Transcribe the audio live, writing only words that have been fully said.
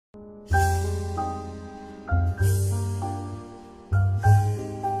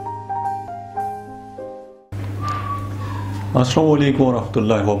Assalamu alaikum wa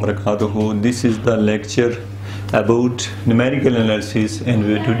rahmatullahi wa barakatuhu. This is the lecture about numerical analysis, and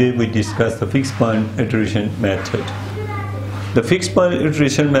today we discuss the fixed point iteration method. The fixed point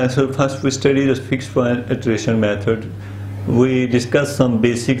iteration method, first we study the fixed point iteration method. We discuss some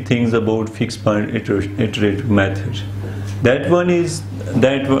basic things about fixed point iterative method. This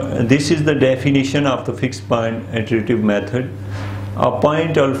is the definition of the fixed point iterative method. A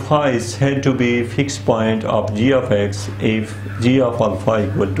point alpha is said to be fixed point of g of x if g of alpha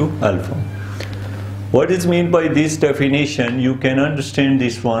equal to alpha. What is meant by this definition? You can understand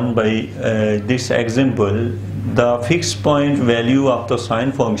this one by this example. The fixed point value of the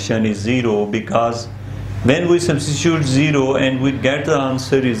sine function is 0 because when we substitute 0 and we get the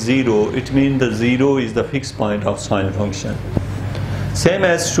answer is 0, it means the 0 is the fixed point of sine function. Same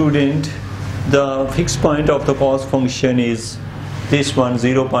as student, the fixed point of the cos function is this one,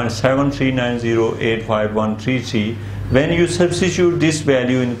 0.739085133. When you substitute this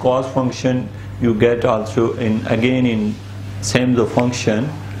value in cos function, you get also again in same the function.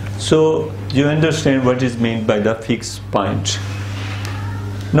 So you understand what is meant by the fixed point.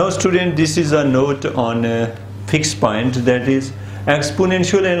 Now student, this is a note on a fixed point, that is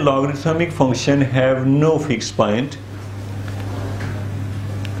exponential and logarithmic function have no fixed point.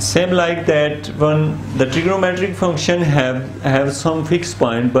 Same like that, when the trigonometric function have some fixed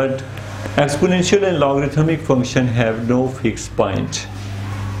point, but exponential and logarithmic function have no fixed point.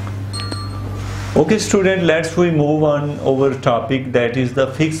 Okay student, let's we move on over topic, that is the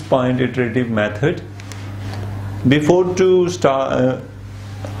fixed point iterative method. Before to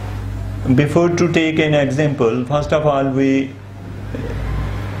take an example, first of all we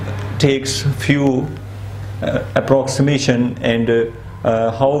takes few approximation and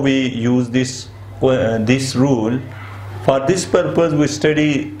how we use this rule. For this purpose we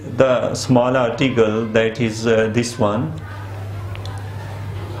study the small article, that is this one.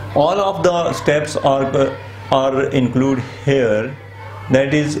 All of the steps are included here,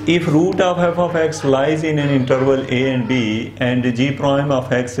 that is if root of f of x lies in an interval a and b and g prime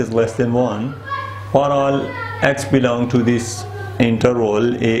of x is less than 1 for all x belong to this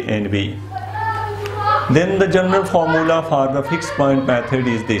interval a and b. Then the general formula for the fixed point method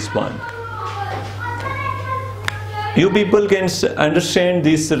is this one. You people can understand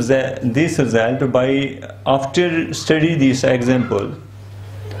this result by after study this example.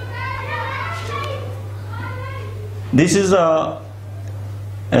 This is a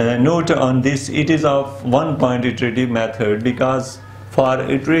note on this. It is of one point iterative method because for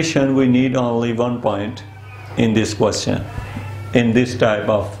iteration we need only 1 point in this question, in this type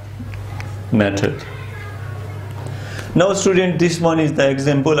of method. Now student, this one is the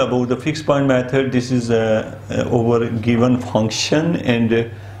example about the fixed point method. This is over given function and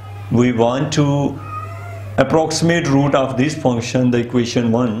we want to approximate root of this function, the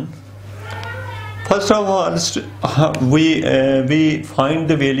equation 1. First of all, we find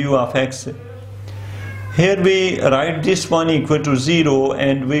the value of x. Here we write this one equal to 0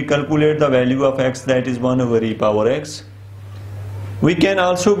 and we calculate the value of x, that is 1 over e power x. We can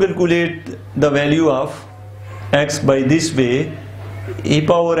also calculate the value of x by this way, e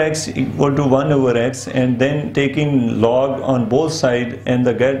power x equal to 1 over x, and then taking log on both sides and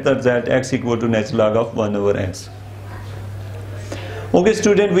get the result x equal to natural log of 1 over x. Okay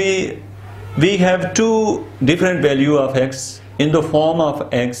student, we have two different value of x in the form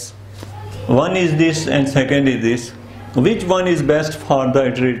of x. One is this and second is this. Which one is best for the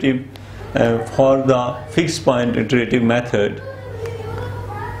iterative, for the fixed point iterative method?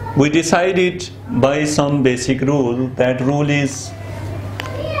 We decide it by some basic rule. That rule is,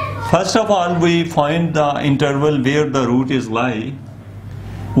 first of all we find the interval where the root is lie.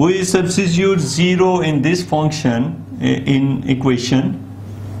 We substitute 0 in this function in equation.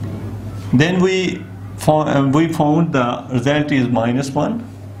 Then we found the result is -1.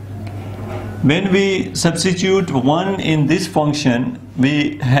 When we substitute 1 in this function,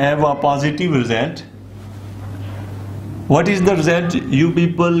 we have a positive result. What is the result? You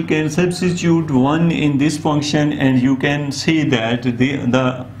people can substitute 1 in this function and you can see that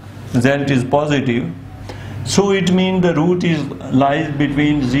the result is positive. So it means the root lies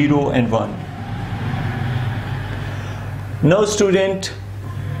between 0 and 1. Now student,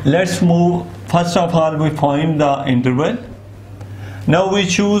 let's move. First of all we find the interval. Now we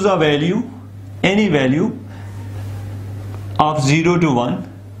choose a value, any value of 0 to 1.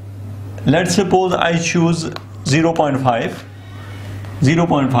 Let's suppose I choose 0.5,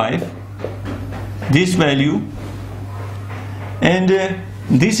 this value, and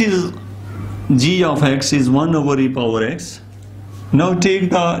this is g of x is 1 over e power x. Now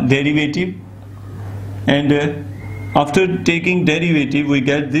take the derivative and After taking derivative, we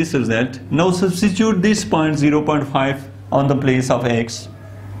get this result. Now substitute this point 0.5 on the place of x.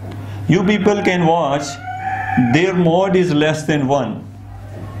 You people can watch, their mod is less than 1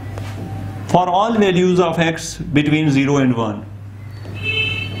 for all values of x between 0 and 1.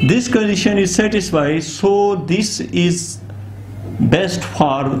 This condition is satisfied, so this is best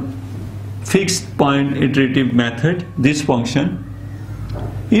for fixed point iterative method, this function.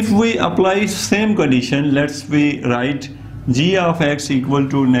 If we apply same condition, let's we write g of x equal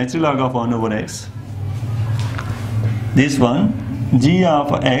to natural log of 1 over x. This one, g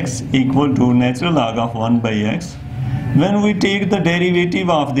of x equal to natural log of 1 by x. When we take the derivative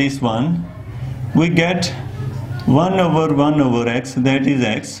of this one, we get 1 over x, that is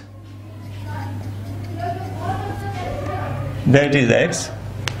x. That is x.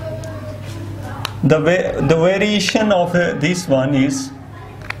 The variation of this one is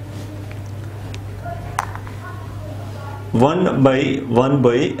 1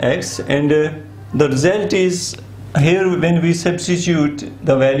 by x, and the result is here when we substitute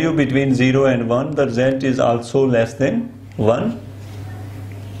the value between 0 and 1, the result is also less than 1.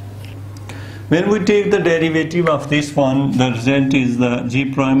 When we take the derivative of this one, the result is the g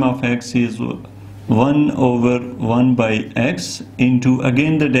prime of x is 1 over 1 by x into,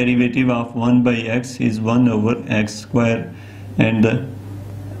 again the derivative of 1 by x is 1 over x square, and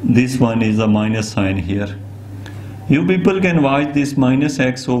this one is a minus sign here. You people can watch this minus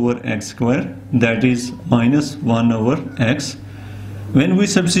x over x square, that is minus 1 over x. When we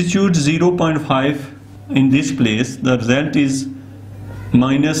substitute 0.5 in this place, the result is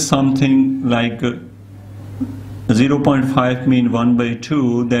minus something like 0.5 mean 1 by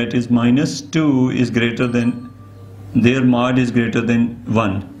 2, that is minus 2 is greater than, their mod is greater than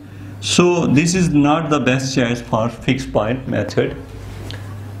 1. So this is not the best choice for fixed point method.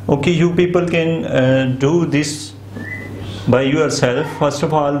 Okay, you people can do this by yourself. First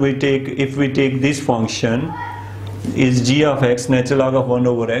of all, if we take this function is g of x natural log of 1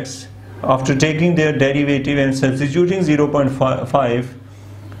 over x, after taking their derivative and substituting 0.5,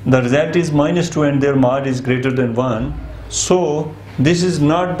 the result is minus 2 and their mod is greater than 1. So this is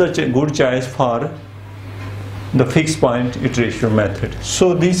not the good choice for the fixed point iteration method.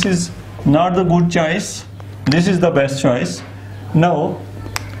 So this is not the good choice, this is the best choice. Now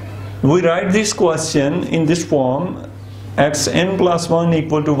we write this question in this form: xn plus 1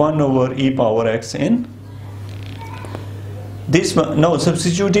 equal to 1 over e power xn. This one, now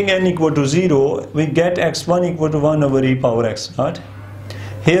substituting n equal to 0, we get x1 equal to 1 over e power x naught.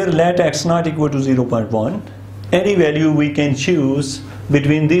 Here let x naught equal to 0.1. Any value we can choose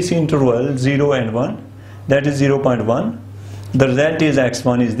between this interval 0 and 1, that is 0.1. The result is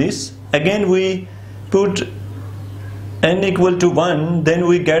x1 is this. Again we put n equal to 1, then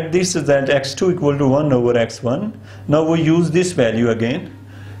we get this result x2 equal to 1 over x1. Now we use this value again,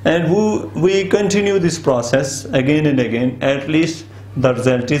 and we continue this process again and again, at least the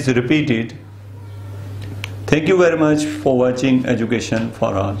result is repeated. Thank you very much for watching Education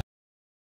for All.